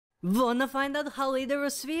Wanna find out how leader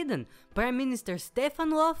of Sweden, Prime Minister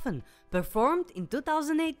Stefan Löfven, performed in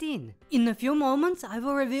 2018? In a few moments I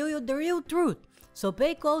will reveal you the real truth, so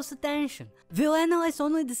pay close attention. We'll analyze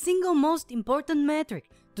only the single most important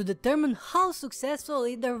metric to determine how successful a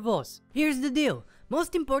leader was. Here's the deal,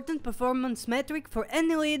 most important performance metric for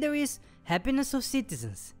any leader is happiness of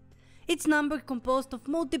citizens. It's number composed of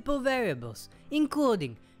multiple variables,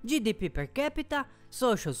 including GDP per capita,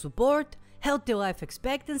 social support, healthy life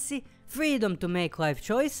expectancy, freedom to make life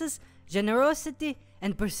choices, generosity,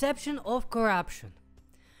 and perception of corruption.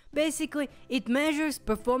 Basically, it measures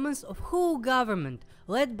performance of whole government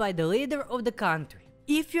led by the leader of the country.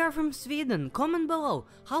 If you are from Sweden, comment below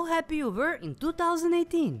how happy you were in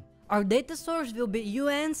 2018. Our data source will be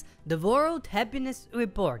UN's The World Happiness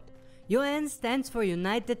Report. UN stands for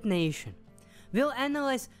United Nations. We'll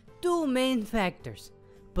analyze two main factors: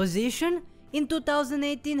 position in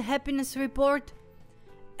 2018 happiness report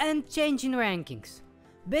and change in rankings.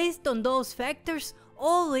 Based on those factors,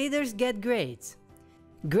 all leaders get grades.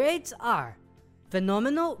 Grades are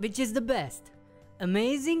phenomenal, which is the best,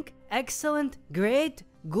 amazing, excellent, great,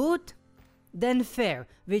 good, then fair,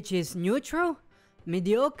 which is neutral,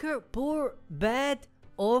 mediocre, poor, bad,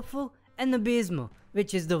 awful, and abysmal,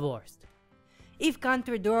 which is the worst. If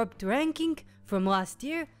country dropped ranking from last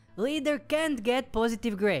year, leader can't get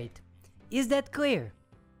positive grade. Is that clear?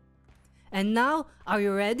 And now, are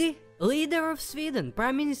you ready? Leader of Sweden,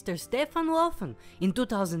 Prime Minister Stefan Löfven, in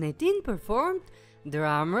 2018 performed,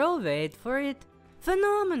 drumroll, wait for it,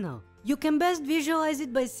 phenomenal! You can best visualize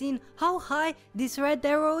it by seeing how high this red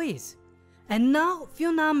arrow is. And now,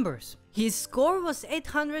 few numbers. His score was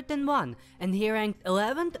 801 and he ranked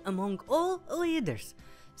 11th among all leaders.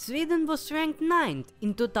 Sweden was ranked 9th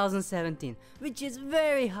in 2017, which is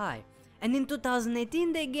very high. And in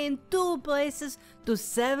 2018 they gained 2 places to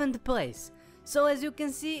 7th place. So as you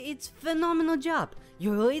can see, it's phenomenal job.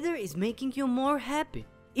 Your leader is making you more happy.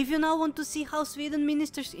 If you now want to see how Sweden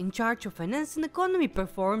ministers in charge of finance and economy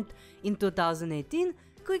performed in 2018,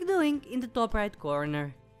 click the link in the top right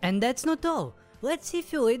corner. And that's not all. Let's see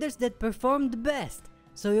few leaders that performed the best,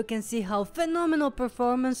 so you can see how phenomenal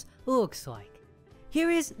performance looks like. Here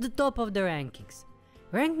is the top of the rankings.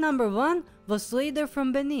 Rank number 1 was leader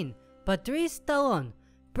from Benin, Patrice Talon,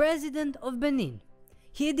 President of Benin.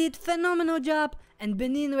 He did phenomenal job and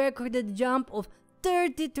Benin recorded a jump of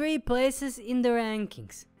 33 places in the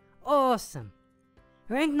rankings. Awesome!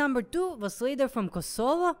 Rank number 2 was leader from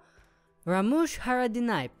Kosovo, Ramush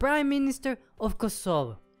Haradinaj, Prime Minister of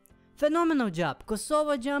Kosovo. Phenomenal job,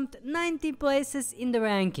 Kosovo jumped 90 places in the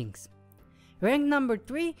rankings. Rank number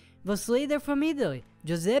 3 was leader from Italy,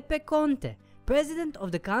 Giuseppe Conte, President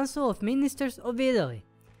of the Council of Ministers of Italy.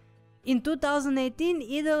 In 2018,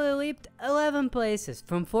 Italy leaped 11 places,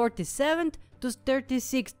 from 47th to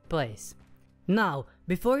 36th place. Now,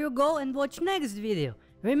 before you go and watch next video,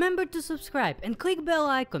 remember to subscribe and click bell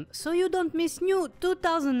icon so you don't miss new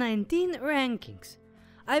 2019 rankings.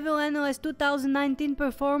 I will analyze 2019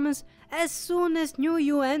 performance as soon as new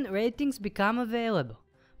UN ratings become available.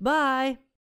 Bye!